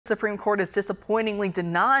Supreme Court is disappointingly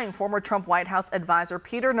denying former Trump White House advisor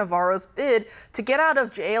Peter Navarro's bid to get out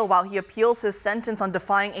of jail while he appeals his sentence on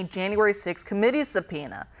defying a January 6 committee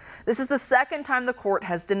subpoena. This is the second time the court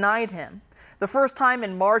has denied him. The first time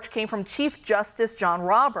in March came from Chief Justice John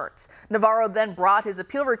Roberts. Navarro then brought his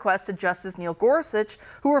appeal request to Justice Neil Gorsuch,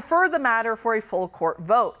 who referred the matter for a full court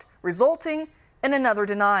vote, resulting in another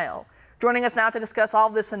denial. Joining us now to discuss all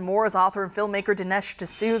of this and more is author and filmmaker Dinesh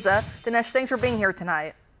D'Souza. Dinesh, thanks for being here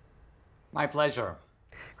tonight. My pleasure.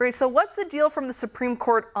 Great. So what's the deal from the Supreme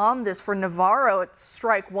Court on this for Navarro? It's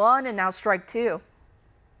strike one and now strike two.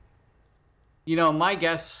 You know, my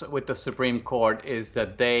guess with the Supreme Court is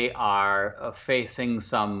that they are facing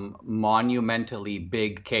some monumentally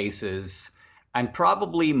big cases and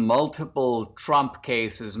probably multiple Trump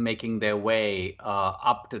cases making their way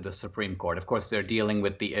up to the Supreme Court. Of course, they're dealing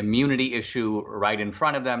with the immunity issue right in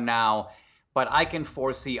front of them now, but I can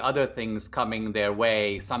foresee other things coming their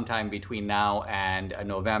way sometime between now and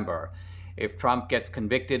November. If Trump gets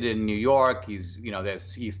convicted in New York,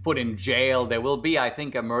 he's put in jail, there will be, I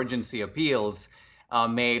think, emergency appeals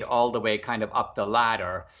made all the way kind of up the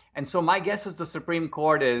ladder. And so my guess is the Supreme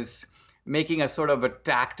Court is making a sort of a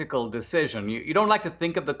tactical decision. You don't like to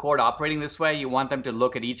think of the court operating this way. You want them to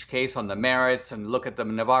look at each case on the merits and look at the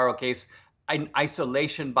Navarro case in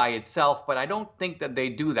isolation by itself, but I don't think that they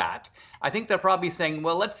do that. I think they're probably saying,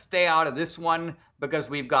 well, let's stay out of this one because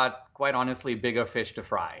we've got, quite honestly, bigger fish to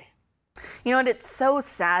fry. You know, and it's so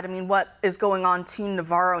sad. I mean, what is going on to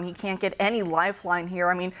Navarro, and he can't get any lifeline here.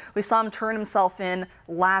 I mean, we saw him turn himself in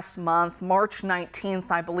last month, March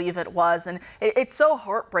 19th, I believe it was, and it's so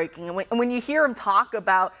heartbreaking. And when you hear him talk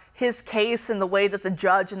about his case and the way that the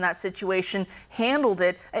judge in that situation handled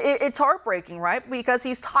it, it's heartbreaking, right? Because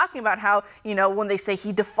he's talking about how, you know, when they say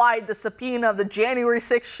he defied the subpoena of the January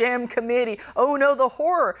 6th sham committee, oh no, the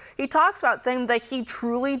horror. He talks about saying that he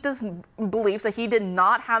truly believes that he did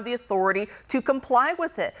not have the authority to comply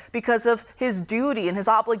with it because of his duty and his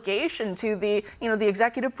obligation to the, the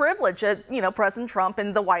executive privilege that, President Trump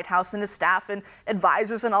and the White House and his staff and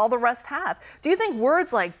advisors and all the rest have. Do you think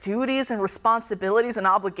words like duties and responsibilities and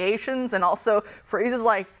obligations and also phrases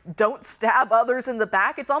like don't stab others in the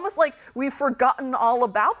back, it's almost like we've forgotten all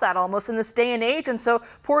about that almost in this day and age? And so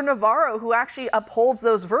poor Navarro, who actually upholds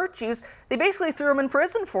those virtues, they basically threw him in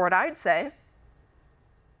prison for it, I'd say.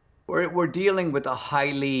 We're dealing with a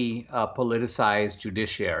highly politicized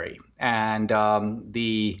judiciary, and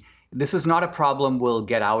this is not a problem we'll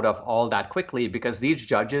get out of all that quickly because these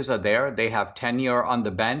judges are there. They have tenure on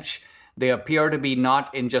the bench. They appear to be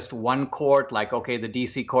not in just one court, like, okay, the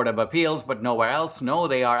D.C. Court of Appeals, but nowhere else. No,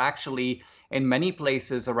 they are actually in many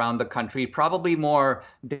places around the country, probably more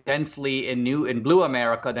densely in blue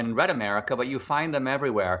America than in red America, but you find them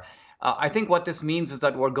everywhere. I think what this means is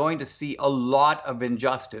that we're going to see a lot of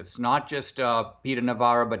injustice, not just Peter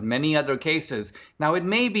Navarro, but many other cases. Now, it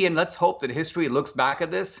may be, and let's hope that history looks back at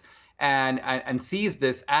this and sees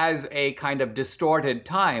this as a kind of distorted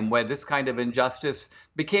time where this kind of injustice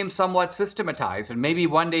became somewhat systematized. And maybe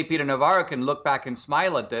one day Peter Navarro can look back and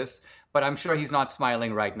smile at this, but I'm sure he's not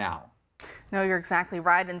smiling right now. No, you're exactly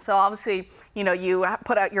right. And so obviously, you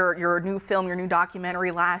put out your new film, your new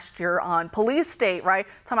documentary last year on police state, right?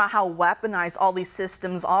 Talking about how weaponized all these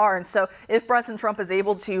systems are. And so if President Trump is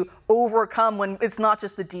able to overcome when it's not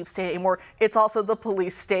just the deep state anymore, it's also the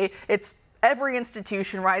police state, it's every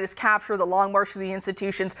institution, right, is captured, the long march of the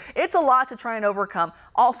institutions. It's a lot to try and overcome.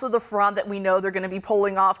 Also the fraud that we know they're going to be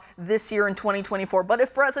pulling off this year in 2024. But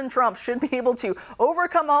if President Trump should be able to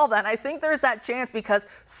overcome all that, I think there's that chance because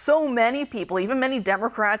so many people, even many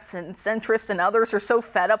Democrats and centrists and others, are so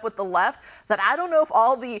fed up with the left that I don't know if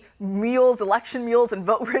all the election mules and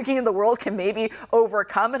vote rigging in the world can maybe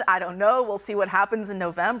overcome it. I don't know. We'll see what happens in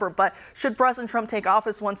November. But should President Trump take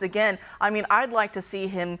office once again, I mean, I'd like to see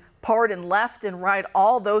him pardon left and right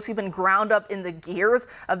all those who've been ground up in the gears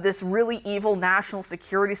of this really evil national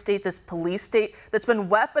security state, this police state that's been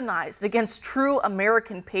weaponized against true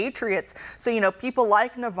American patriots. So, people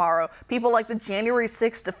like Navarro, people like the January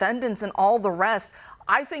 6th defendants and all the rest,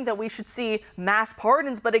 I think that we should see mass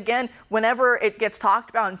pardons. But again, whenever it gets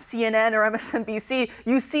talked about on CNN or MSNBC,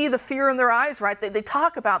 you see the fear in their eyes, right? They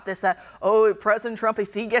talk about this, that, oh, President Trump,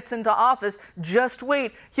 if he gets into office, just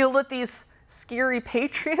wait, he'll let these scary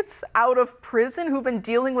patriots out of prison who've been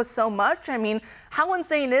dealing with so much. I mean, how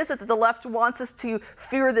insane is it that the left wants us to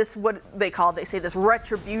fear this, what they say this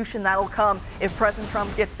retribution that'll come if President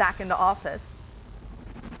Trump gets back into office?